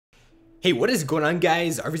Hey, what is going on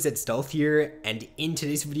guys? RvzStealth here, and in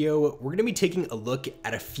today's video, we're going to be taking a look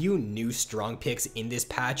at a few new strong picks in this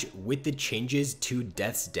patch with the changes to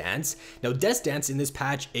Death's Dance. Now, Death's Dance in this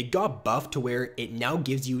patch, it got buffed to where it now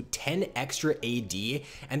gives you 10 extra AD,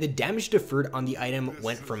 and the damage deferred on the item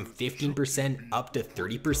went from 15% up to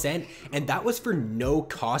 30%, and that was for no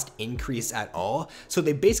cost increase at all. So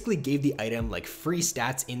they basically gave the item like free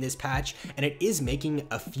stats in this patch, and it is making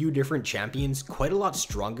a few different champions quite a lot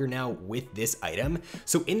stronger now with this item.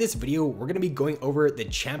 So in this video, we're going to be going over the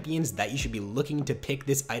champions that you should be looking to pick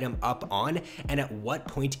this item up on, and at what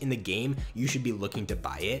point in the game you should be looking to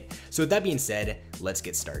buy it. So with that being said, let's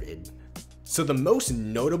get started. So the most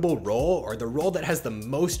notable role, or the role that has the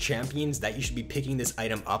most champions that you should be picking this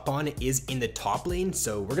item up on, is in the top lane.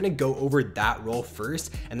 So we're going to go over that role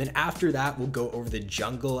first, and then after that we'll go over the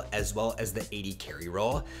jungle as well as the AD carry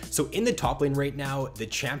role. So in the top lane right now, the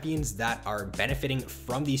champions that are benefiting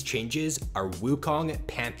from these changes are Wukong,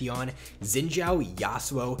 Pantheon, Xin Zhao,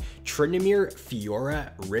 Yasuo, Tryndamere,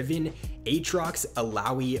 Fiora, Riven, Aatrox,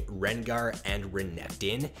 Alawi, Rengar, and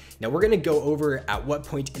Renekton. Now we're going to go over at what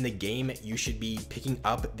point in the game you should be picking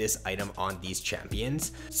up this item on these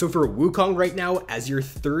champions. So for Wukong right now, as your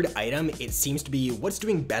third item, it seems to be what's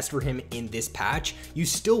doing best for him in this patch. You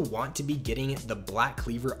still want to be getting the Black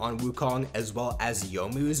Cleaver on Wukong as well as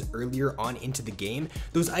Youmuu's earlier on into the game.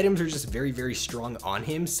 Those items are just very strong on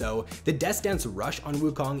him, so the Death's Dance rush on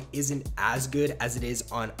Wukong isn't as good as it is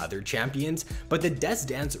on other champions, but the Death's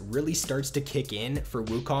Dance really starts to kick in for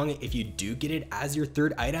Wukong if you do get it as your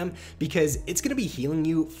third item, because it's going to be healing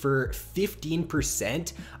you for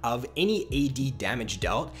 15% of any AD damage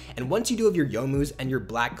dealt. And once you do have your Youmuu's and your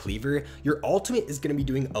Black Cleaver, your ultimate is going to be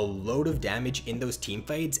doing a load of damage in those team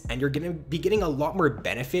fights, and you're going to be getting a lot more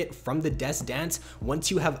benefit from the Death's Dance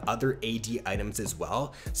once you have other AD items as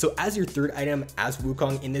well. So as your third item as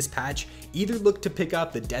Wukong in this patch, either look to pick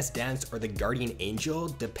up the Death's Dance or the Guardian Angel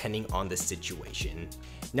depending on the situation.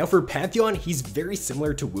 Now for Pantheon, he's very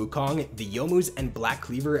similar to Wukong. The Youmuu's and Black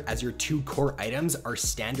Cleaver as your two core items are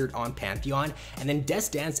standard on Pantheon, and then Death's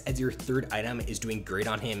Dance as your third item is doing great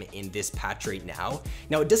on him in this patch right now.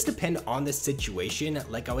 Now it does depend on the situation,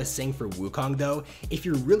 like I was saying for Wukong though. If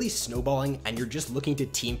you're really snowballing and you're just looking to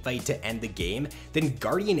team fight to end the game, then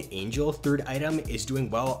Guardian Angel third item is doing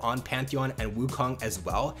well on Pantheon and Wukong as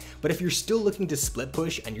well. But if you're still looking to split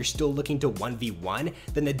push and you're still looking to 1v1,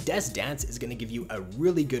 then the Death's Dance is going to give you a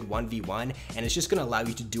really good 1v1, and it's just going to allow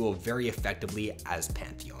you to duel very effectively as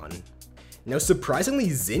Pantheon. Now surprisingly,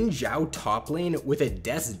 Xin Zhao top lane with a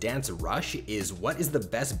Death's Dance rush is what is the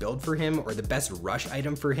best build for him, or the best rush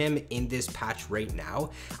item for him in this patch right now.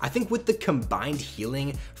 I think with the combined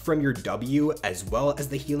healing from your W as well as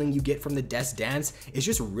the healing you get from the Death's Dance is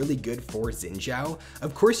just really good for Xin Zhao.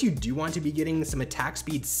 Of course you do want to be getting some attack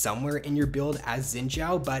speed somewhere in your build as Xin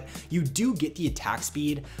Zhao, but you do get the attack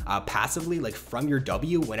speed passively, like from your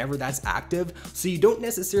W whenever that's active, so you don't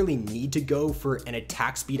necessarily need to go for an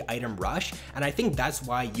attack speed item rush. And I think that's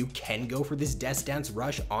why you can go for this Death's Dance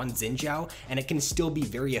rush on Xin Zhao, and it can still be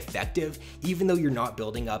very effective even though you're not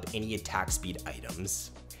building up any attack speed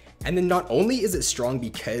items. And then not only is it strong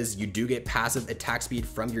because you do get passive attack speed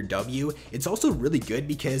from your W, it's also really good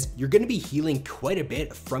because you're going to be healing quite a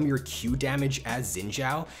bit from your Q damage as Xin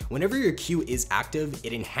Zhao. Whenever your Q is active,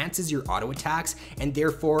 it enhances your auto attacks, and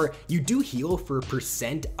therefore you do heal for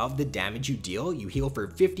percent of the damage you deal. You heal for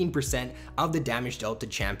 15% of the damage dealt to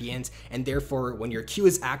champions, and therefore when your Q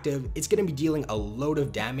is active, it's going to be dealing a load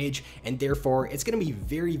of damage, and therefore it's going to be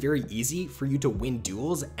very easy for you to win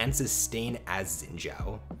duels and sustain as Xin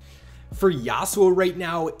Zhao. For Yasuo right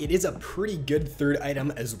now, it is a pretty good third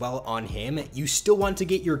item as well on him. You still want to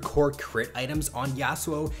get your core crit items on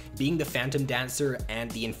Yasuo, being the Phantom Dancer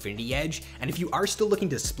and the Infinity Edge, and if you are still looking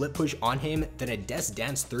to split push on him, then a Death's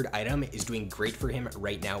Dance third item is doing great for him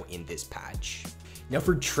right now in this patch. Now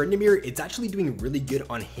for Tryndamere, it's actually doing really good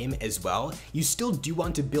on him as well. You still do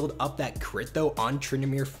want to build up that crit though on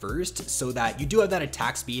Tryndamere first, so that you do have that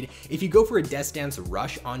attack speed. If you go for a Death's Dance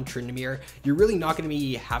rush on Tryndamere, you're really not going to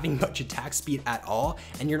be having much attack speed at all,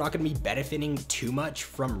 and you're not going to be benefiting too much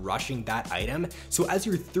from rushing that item. So as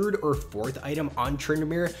your third or fourth item on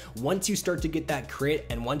Tryndamere, once you start to get that crit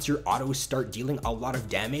and once your autos start dealing a lot of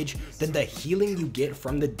damage, then the healing you get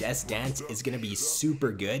from the Death's Dance is going to be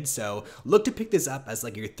super good. So look to pick this up as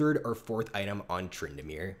like your third or fourth item on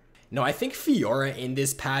Tryndamere. Now, I think Fiora in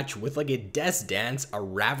this patch with like a Death's Dance, a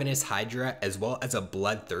Ravenous Hydra, as well as a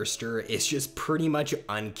Bloodthirster is just pretty much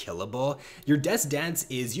unkillable. Your Death's Dance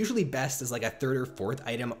is usually best as like a third or fourth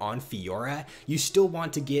item on Fiora. You still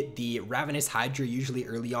want to get the Ravenous Hydra usually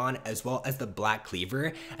early on, as well as the Black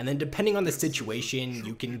Cleaver. And then depending on the situation,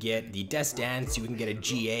 you can get the Death's Dance, you can get a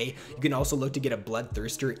GA, you can also look to get a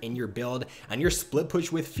Bloodthirster in your build. And your split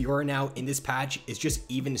push with Fiora now in this patch is just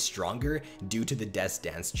even stronger due to the Death's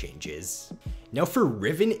Dance change. Now for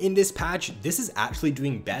Riven in this patch, this is actually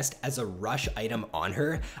doing best as a rush item on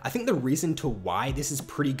her. I think the reason to why this is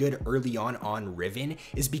pretty good early on Riven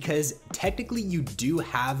is because technically you do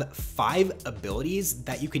have 5 abilities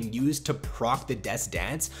that you can use to proc the Death's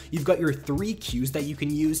Dance. You've got your 3 Qs that you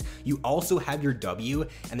can use, you also have your W,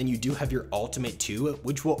 and then you do have your ultimate too,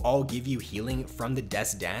 which will all give you healing from the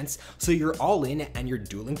Death's Dance. So you're all in, and your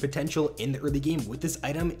dueling potential in the early game with this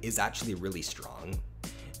item is actually really strong.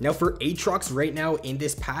 Now for Aatrox right now in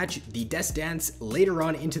this patch, the Death's Dance later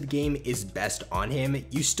on into the game is best on him.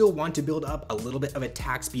 You still want to build up a little bit of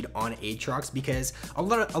attack speed on Aatrox because a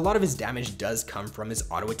lot of his damage does come from his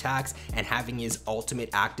auto attacks and having his ultimate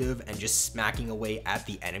active and just smacking away at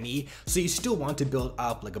the enemy. So you still want to build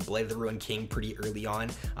up like a Blade of the Ruined King pretty early on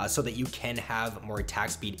so that you can have more attack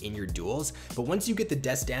speed in your duels. But once you get the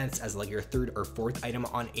Death's Dance as like your third or fourth item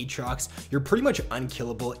on Aatrox, you're pretty much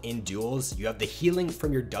unkillable in duels. You have the healing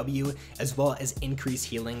from your W, as well as increased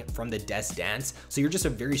healing from the Death's Dance, so you're just a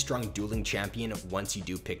very strong dueling champion once you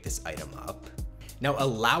do pick this item up. Now,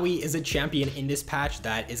 Alawi is a champion in this patch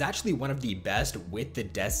that is actually one of the best with the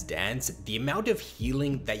Death's Dance. The amount of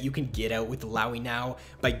healing that you can get out with Alawi now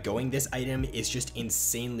by going this item is just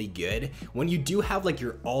insanely good. When you do have like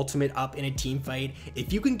your ultimate up in a team fight,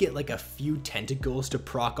 if you can get like a few tentacles to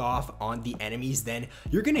proc off on the enemies, then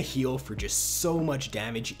you're gonna heal for just so much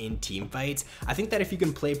damage in team fights. I think that if you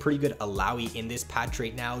can play pretty good Alawi in this patch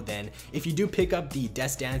right now, then if you do pick up the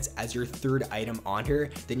Death's Dance as your third item on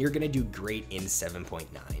her, then you're gonna do great in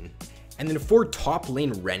 7.9. And then for top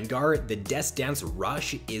lane Rengar, the Death's Dance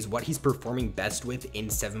Rush is what he's performing best with in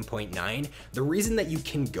 7.9. The reason that you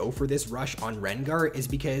can go for this rush on Rengar is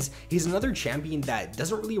because he's another champion that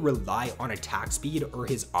doesn't really rely on attack speed or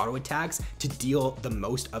his auto attacks to deal the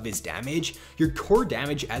most of his damage. Your core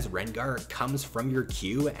damage as Rengar comes from your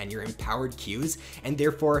Q and your empowered Qs, and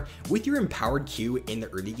therefore with your empowered Q in the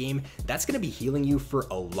early game, that's going to be healing you for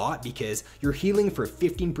a lot because you're healing for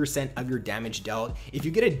 15% of your damage dealt. If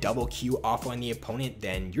you get a double Q off on the opponent,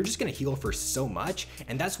 then you're just going to heal for so much,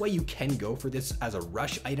 and that's why you can go for this as a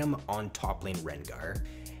rush item on top lane Rengar.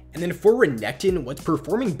 And then for Renekton, what's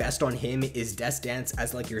performing best on him is Death's Dance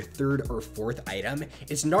as like your third or fourth item.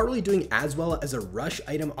 It's not really doing as well as a rush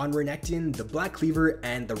item on Renekton. The Black Cleaver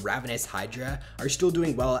and the Ravenous Hydra are still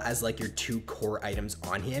doing well as like your 2 core items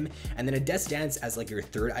on him. And then a Death's Dance as like your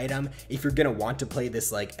third item, if you're gonna want to play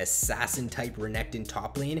this like assassin type Renekton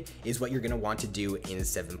top lane, is what you're gonna want to do in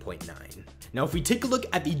 7.9. Now, if we take a look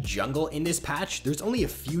at the jungle in this patch, there's only a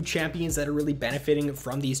few champions that are really benefiting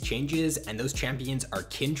from these changes, and those champions are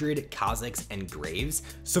Kindred, Kha'Zix, and Graves.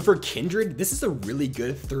 So for Kindred, this is a really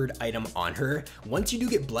good third item on her. Once you do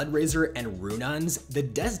get Bloodrazor and Runans, the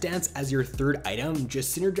Death's Dance as your third item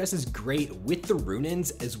just synergizes great with the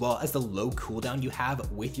Runans as well as the low cooldown you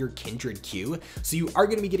have with your Kindred Q. So you are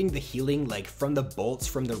going to be getting the healing like from the bolts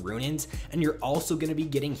from the Runans, and you're also going to be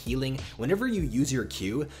getting healing whenever you use your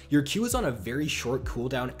Q. Your Q is on a very short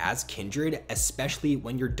cooldown as Kindred, especially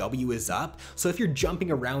when your W is up. So if you're jumping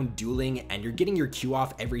around dueling and you're getting your Q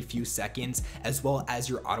off every few seconds, as well as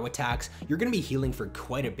your auto attacks, you're going to be healing for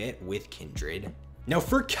quite a bit with Kindred. Now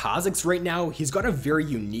for Kha'Zix right now, he's got a very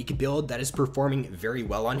unique build that is performing very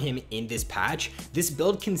well on him in this patch. This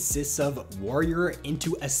build consists of Warrior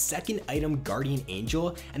into a second item Guardian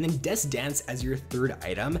Angel, and then Death's Dance as your third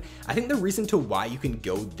item. I think the reason to why you can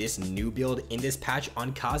go this new build in this patch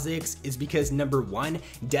on Kha'Zix is because number 1,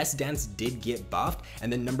 Death's Dance did get buffed,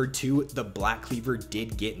 and then number 2, the Black Cleaver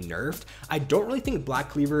did get nerfed. I don't really think Black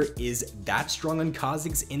Cleaver is that strong on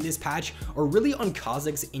Kha'Zix in this patch, or really on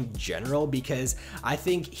Kha'Zix in general, because I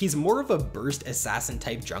think he's more of a burst assassin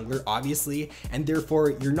type jungler, obviously, and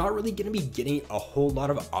therefore you're not really going to be getting a whole lot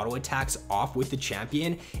of auto attacks off with the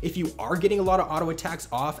champion. If you are getting a lot of auto attacks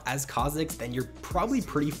off as Kha'Zix, then you're probably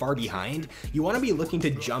pretty far behind. You want to be looking to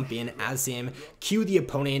jump in as him, Q the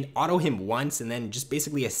opponent, auto him once, and then just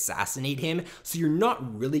basically assassinate him. So you're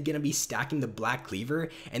not really going to be stacking the Black Cleaver,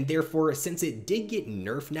 and therefore since it did get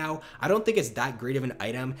nerfed now, I don't think it's that great of an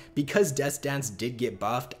item. Because Death's Dance did get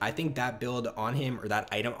buffed, I think that build on him him or that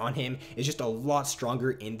item on him is just a lot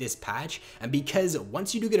stronger in this patch. And because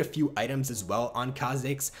once you do get a few items as well on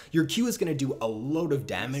Kha'Zix, your Q is going to do a load of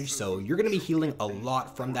damage, so you're going to be healing a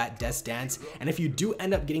lot from that Death Dance. And if you do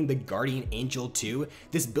end up getting the Guardian Angel too,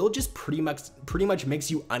 this build just pretty much makes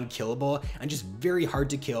you unkillable and just very hard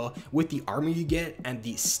to kill with the armor you get and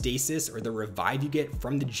the stasis or the revive you get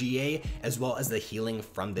from the GA, as well as the healing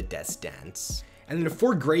from the Death Dance. And then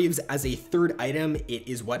for Graves as a third item, it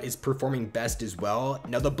is what is performing best as well.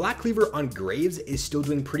 Now the Black Cleaver on Graves is still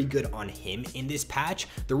doing pretty good on him in this patch.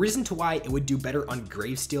 The reason to why it would do better on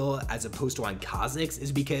GravesSteal as opposed to on Kha'Zix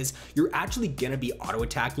is because you're actually gonna be auto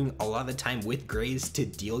attacking a lot of the time with Graves to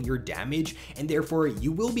deal your damage, and therefore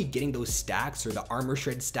you will be getting those stacks or the armor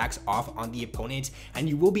shred stacks off on the opponent, and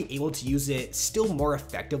you will be able to use it still more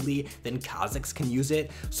effectively than Kha'Zix can use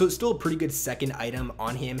it. So it's still a pretty good second item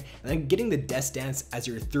on him, and then getting the Death Dance as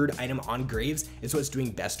your third item on Graves is what's doing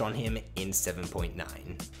best on him in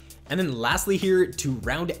 7.9. And then lastly here, to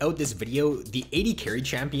round out this video, the 80 carry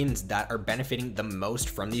champions that are benefiting the most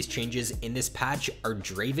from these changes in this patch are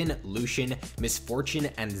Draven, Lucian, Miss Fortune,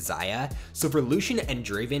 and Xayah. So for Lucian and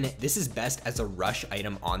Draven, this is best as a rush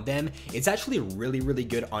item on them. It's actually really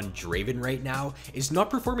good on Draven right now. It's not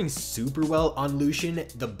performing super well on Lucian.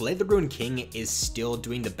 The Blade the Ruined King is still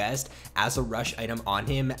doing the best as a rush item on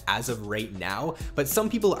him as of right now, but some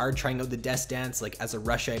people are trying out the Death Dance like as a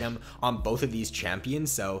rush item on both of these champions,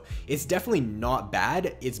 so it's definitely not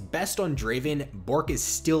bad. It's best on Draven. Bork is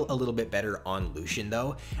still a little bit better on Lucian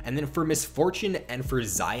though. And then for Miss Fortune and for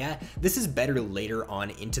Xayah, this is better later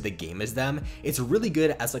on into the game as them. It's really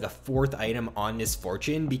good as like a fourth item on Miss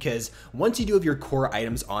Fortune, because once you do have your core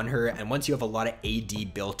items on her and once you have a lot of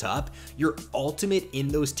AD built up, your ultimate in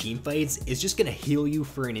those team fights is just gonna heal you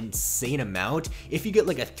for an insane amount. If you get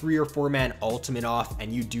like a 3 or 4 man ultimate off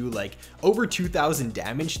and you do like over 2,000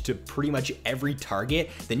 damage to pretty much every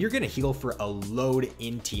target, then you're gonna heal for a load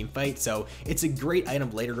in team fight. So it's a great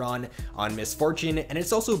item later on Miss Fortune, and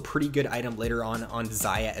it's also a pretty good item later on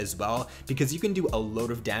Xayah as well, because you can do a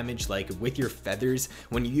load of damage like with your feathers.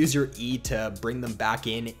 When you use your E to bring them back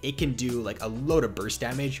in, it can do like a load of burst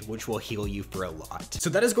damage, which will heal you for a lot. So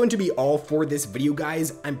that is going to be all for this video,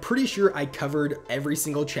 guys. I'm pretty sure I covered every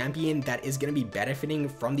single champion that is going to be benefiting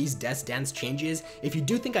from these Death Dance changes. If you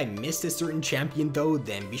do think I missed a certain champion though,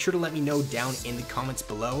 then be sure to let me know down in the comments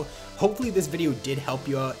below. Hopefully this video did help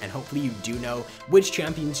you out, and hopefully you do know which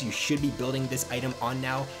champions you should be building this item on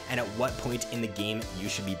now and at what point in the game you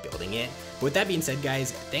should be building it. But with that being said,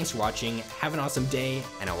 guys, thanks for watching, have an awesome day,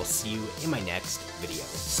 and I will see you in my next video.